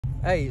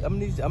Hey, I'm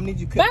gonna need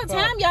you to cut the car. By the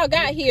time y'all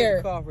got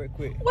here. Cut the car real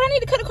quick. What I need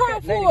to cut the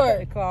car for? Cut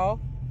the car.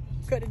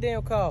 Cut the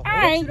damn car. All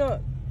right.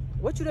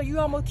 What you done? You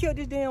almost killed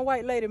this damn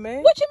white lady,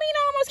 man. What you mean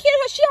I almost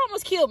killed her? She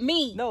almost killed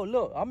me. No,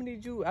 look, I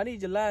need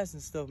your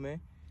license stuff, man.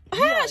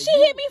 How? She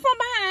hit me from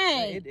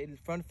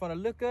behind. From the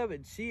look of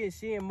it,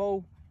 she in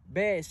more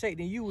bad shape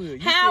than you will.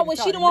 How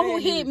was she the one who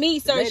hit me,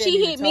 sir?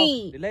 She hit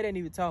me. The lady ain't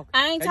even talking.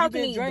 I ain't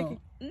talking either. Drinking?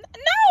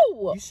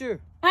 No. You sure?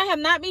 I have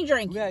not been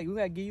drinking. We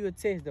gotta give you a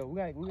test though.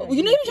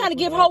 You need to try to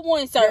give her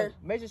one, sir.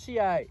 Make sure she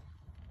alright.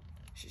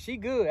 She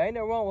good. Ain't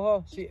nothing wrong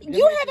with her.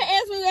 You haven't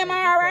asked me, am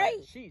I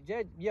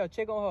alright?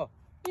 Check on her.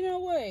 You know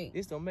what?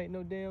 This don't make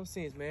no damn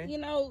sense, man. You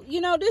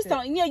know this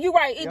don't. Yeah, you're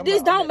right.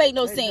 This don't make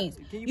no sense.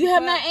 You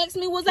have not asked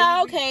me, was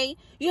I okay?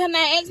 You have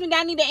not asked me, did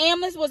I need an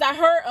ambulance? Was I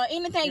hurt or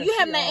anything? You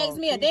have not asked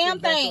me a damn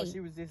thing. She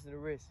resisted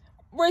arrest.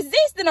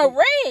 Resisting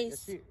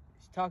arrest? She's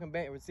talking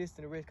back,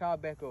 resisting arrest. Call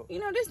back up. You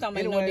know this don't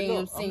make no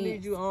damn sense. I'm gonna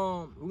need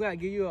you. We gotta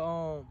give you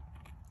a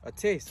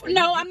test.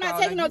 No, I'm not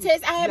taking no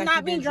test. I have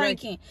not been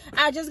drinking.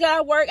 I just got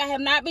to work. I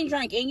have not been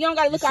drinking. You don't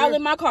got to look all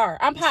in my car.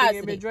 I'm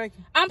positive.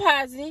 I'm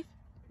positive.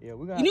 Yeah,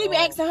 we got. You need to be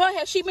asking her,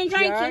 has she been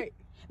drinking? Right?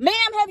 Ma'am,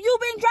 have you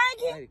been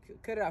drinking? Hey,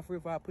 cut it out for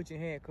if I put your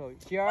hand coat.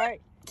 She all right?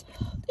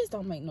 This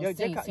don't make no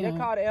sense. Just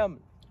call the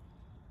ambulance.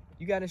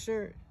 You got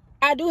insurance?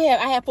 I do have.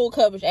 I have full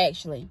coverage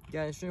actually. You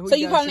got insurance? So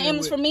you calling the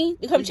ambulance for me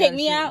to come check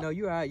me out? No,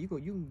 you all right.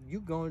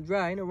 You going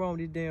dry. Ain't no wrong with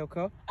this damn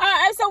car. All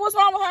right. So what's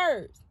wrong with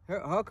hers?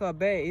 Her car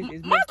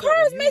bad. My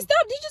car is messed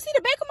up. Did you see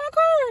the back of my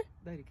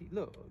car? Lady,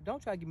 look, don't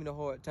try to give me no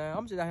hard time.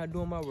 I'm just out here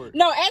doing my work.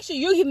 No, actually,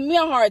 you're giving me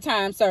a hard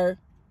time, sir.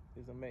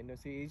 This don't make no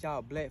sense. It's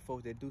y'all black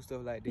folks that do stuff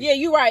like this. Yeah,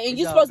 you're right. And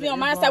you're supposed to be on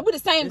my side. We're the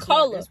same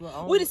color.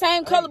 We're the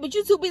same color, but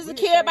you too busy to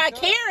care about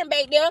Karen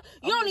back there.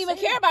 You don't even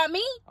care about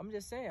me. I'm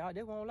just saying,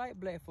 they won't like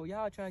black folks.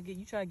 Y'all trying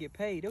to get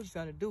paid. That's what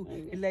you're trying to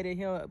do. This lady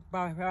here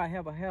probably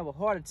have a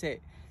heart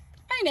attack.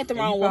 Ain't nothing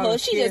wrong with her.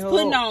 She just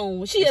putting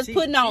on. She just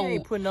putting on. She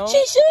ain't putting on.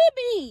 She should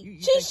be.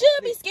 She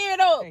should be scared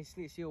up.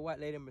 She a white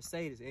lady in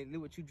Mercedes. And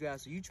look what you drive.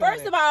 So you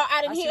First of all,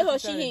 I didn't hit her.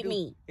 She hit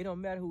me. It don't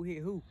matter who hit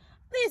who.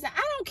 Listen,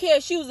 I don't care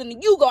if she was in the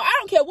Yugo. I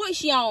don't care what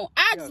she on.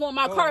 I just want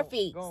my car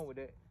fixed. Go on with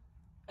that.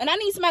 And I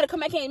need somebody to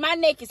come back in. My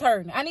neck is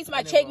hurting. I need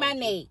somebody to check my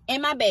neck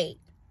and my back.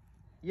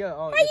 Yeah.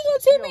 How you gonna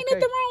tell me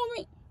nothing wrong with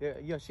me?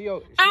 Yeah. She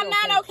I'm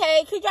not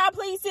okay. Could y'all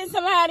please send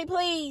somebody,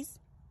 please?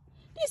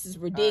 This is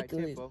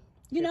ridiculous.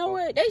 You know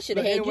what? They should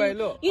have had you.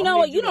 Look, you know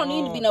what? You don't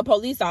need to be no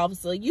police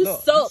officer. You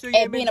suck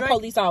at being a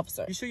police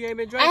officer. You sure you ain't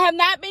been drinking? I have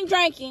not been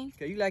drinking.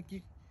 Okay,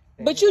 you.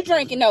 But you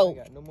drinking though.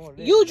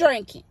 You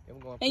drinking.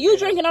 And you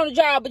drinking on the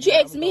job, but you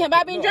asking me, have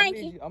I been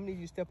drinking? I'm need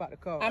you to step out the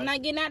car. I'm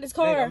not getting out this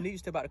car. I need you to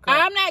step out the car.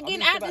 I'm not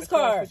getting out this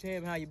car. Put your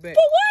hand behind your back.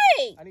 For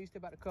what? I need you to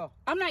step out the car.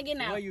 I'm not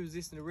getting out. Why you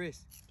resisting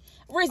arrest?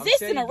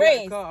 Resisting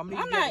arrest? I'm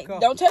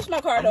not. Don't touch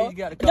my car though.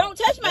 Don't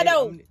touch my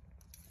door.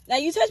 Now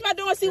you touch my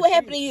door and see what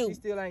happened to you.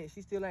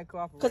 She still ain't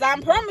cooperating. Because I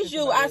promise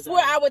you, I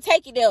swear I will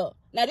take you there.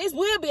 Now this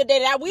will be a day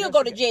that I will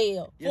go to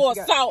jail for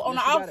assault on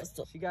the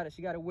officer. She got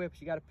a whip.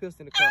 She got a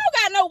pistol in the car. I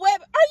don't got no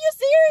weapon. Are you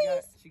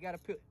serious? She got a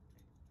pistol.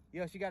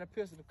 Yeah, she got a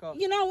pistol in the car.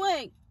 You know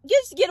what?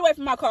 Just get away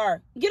from my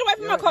car. Get away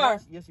from my car.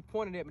 Yeah, she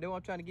pointed at me. They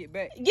weren't trying to get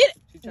back.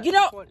 You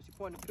know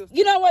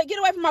what? Get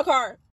away from my car.